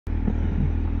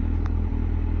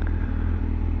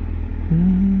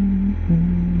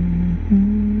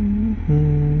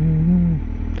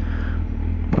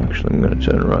Actually, I'm gonna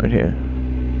turn right here.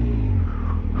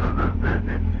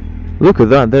 Look at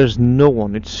that, there's no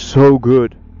one. It's so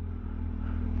good.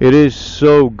 It is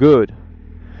so good.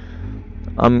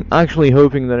 I'm actually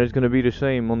hoping that it's gonna be the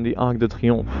same on the Arc de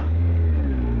Triomphe.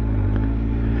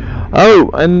 Oh,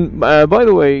 and by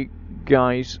the way,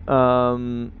 guys,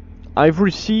 I've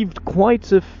received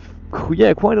quite a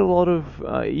lot of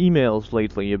emails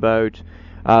lately about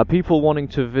people wanting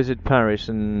to visit Paris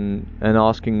and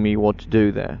asking me what to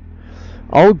do there.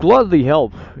 I'll gladly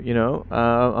help. You know,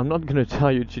 I'm not gonna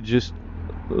tell you to just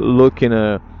look in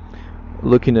a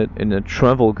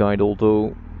travel guide,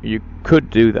 although you could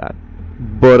do that.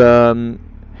 But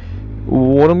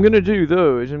what I'm gonna do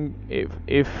though is,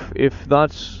 if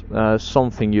that's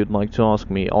something you'd like to ask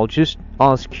me, I'll just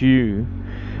ask you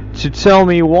to tell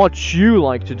me what you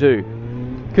like to do.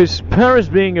 Because Paris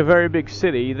being a very big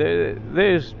city,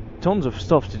 there's tons of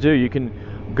stuff to do. You can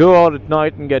go out at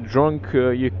night and get drunk.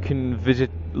 You can visit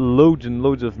loads and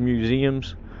loads of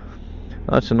museums.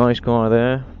 That's a nice car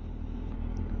there.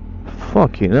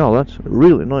 Fucking hell, that's a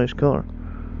really nice car.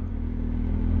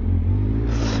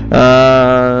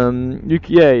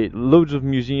 Loads of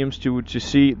museums to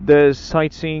see. There's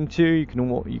sightseeing too. You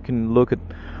can look at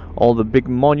all the big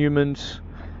monuments.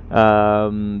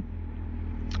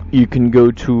 You can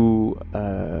go to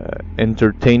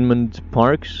entertainment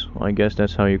parks. I guess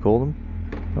that's how you call them.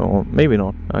 Or maybe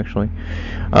not, actually.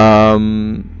 But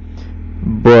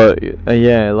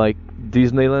yeah, like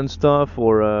Disneyland stuff,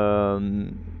 or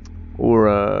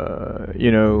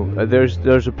you know,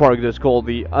 there's a park that's called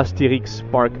the Astérix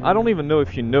Park. I don't even know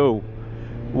if you know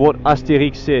what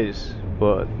Astérix is,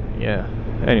 but yeah.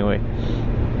 Anyway.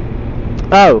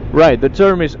 Oh, right. The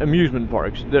term is amusement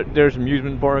parks. There's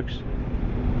amusement parks.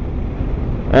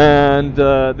 And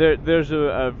there's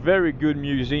a very good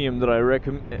museum that I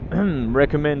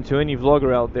recommend to any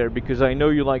vlogger out there, because I know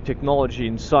you like technology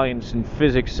and science and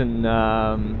physics and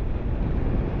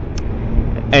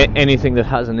anything that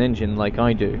has an engine like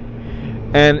I do.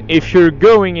 And if you're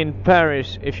going to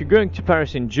Paris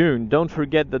in June, don't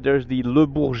forget that there's the Le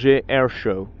Bourget Air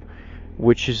Show,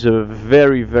 which is a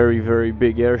very, very, very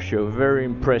big air show, very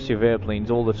impressive airplanes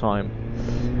all the time.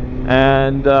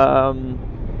 And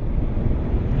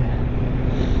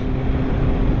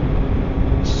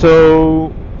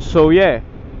so yeah,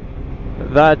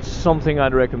 that's something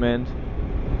I'd recommend.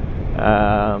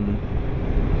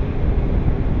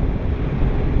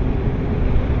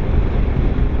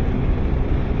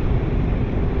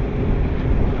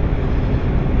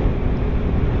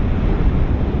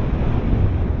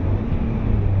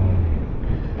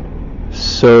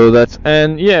 So that's,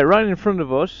 and yeah, right in front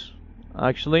of us,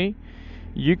 actually,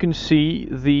 you can see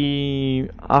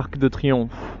the Arc de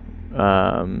Triomphe.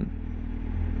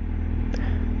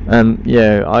 And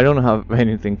yeah, I don't have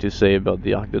anything to say about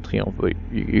the Arc de Triomphe, but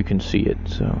you can see it.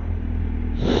 So,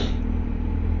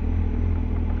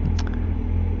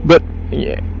 but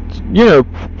yeah, you know,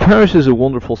 Paris is a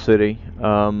wonderful city.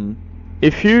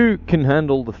 If you can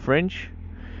handle the French,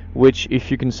 which if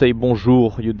you can say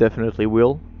bonjour, you definitely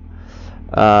will.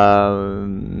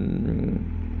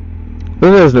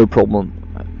 There's no problem.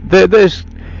 There's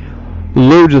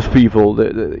loads of people.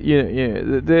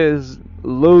 There's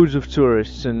loads of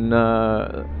tourists and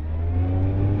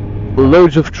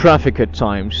loads of traffic at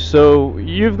times. So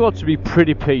you've got to be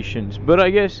pretty patient. But I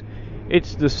guess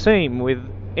it's the same with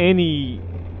any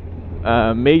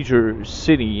major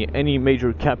city, any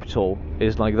major capital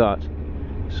is like that.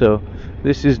 So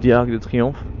this is the Arc de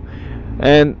Triomphe.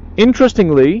 And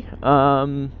interestingly,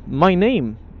 my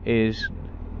name is...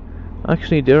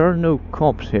 Actually, there are no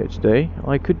cops here today.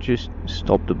 I could just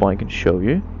stop the bike and show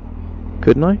you.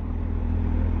 Couldn't I?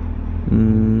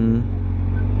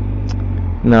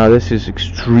 No, this is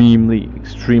extremely,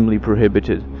 extremely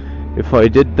prohibited. If I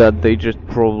did that, they just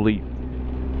probably...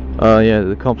 yeah,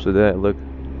 the cops are there, look.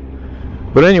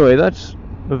 But anyway, that's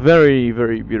a very,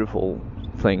 very beautiful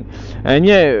thing. And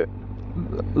yeah...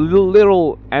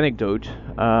 Little anecdote.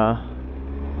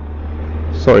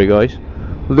 Sorry, guys.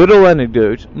 Little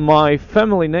anecdote. My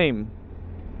family name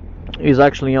is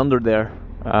actually under there,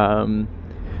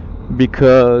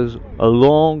 because a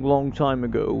long time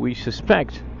ago we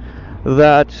suspect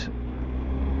that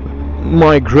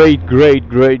my great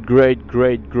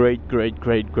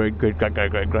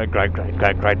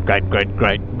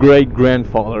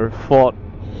grandfather fought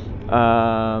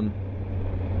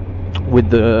with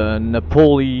the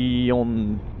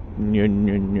Napoleon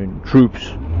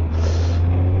troops,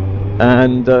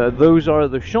 and those are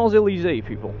the Champs-Élysées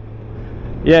people.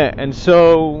 Yeah, and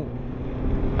so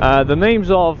The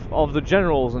names of the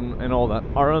generals and all that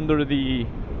are under the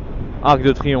Arc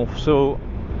de Triomphe. So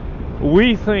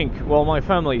we think, well, my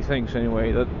family thinks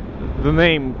anyway, that the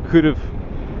name could have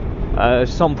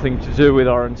something to do with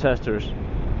our ancestors,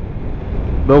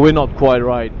 but we're not quite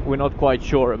right. We're not quite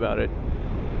sure about it.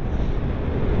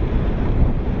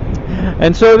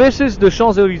 And so this is the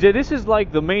Champs-Élysées. This is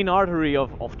like the main artery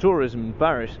of tourism in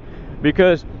Paris,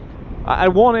 because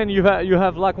at one end you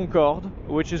have La Concorde,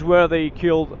 which is where they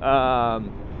killed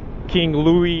King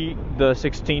Louis the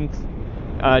 16th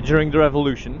during the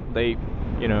Revolution. They,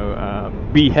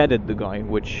 beheaded the guy,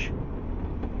 which,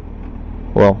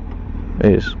 well,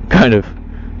 is kind of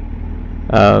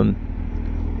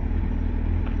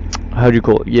how do you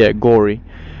call it? Yeah, gory.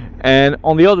 And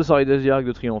on the other side there's the Arc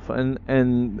de Triomphe,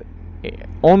 and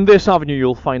on this avenue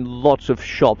you'll find lots of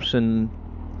shops and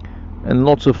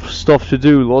lots of stuff to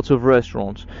do, lots of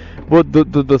restaurants. But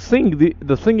the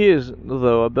thing is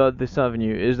though about this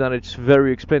avenue is that it's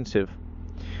very expensive.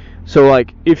 So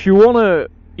like if you want to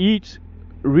eat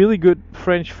really good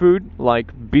French food,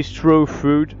 like bistro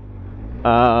food,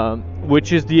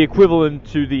 which is the equivalent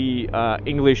to the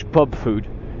English pub food,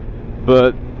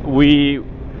 but we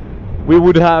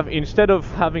would have, instead of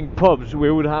having pubs, we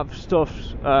would have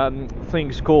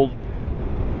things called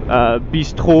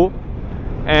bistro.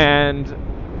 And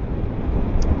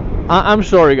I'm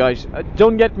sorry guys,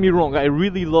 don't get me wrong, I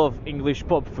really love English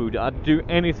pub food. I'd do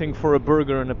anything for a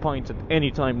burger and a pint at any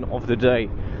time of the day.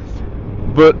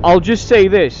 But I'll just say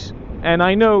this, and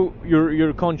I know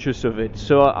you're conscious of it,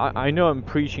 so I know I'm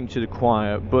preaching to the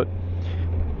choir, but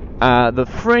the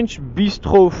French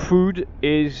bistro food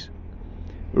is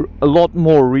a lot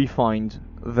more refined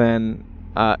than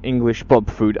English pub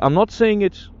food. I'm not saying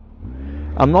it's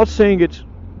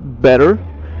better,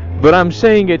 but I'm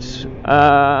saying it's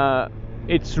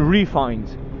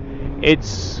refined.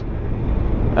 It's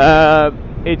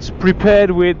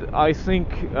prepared with, I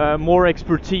think, more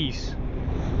expertise,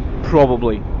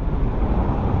 probably.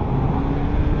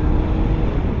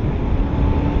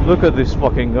 Look at this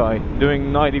fucking guy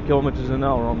doing 90 kilometers an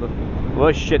hour on the...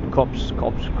 Well, shit, cops.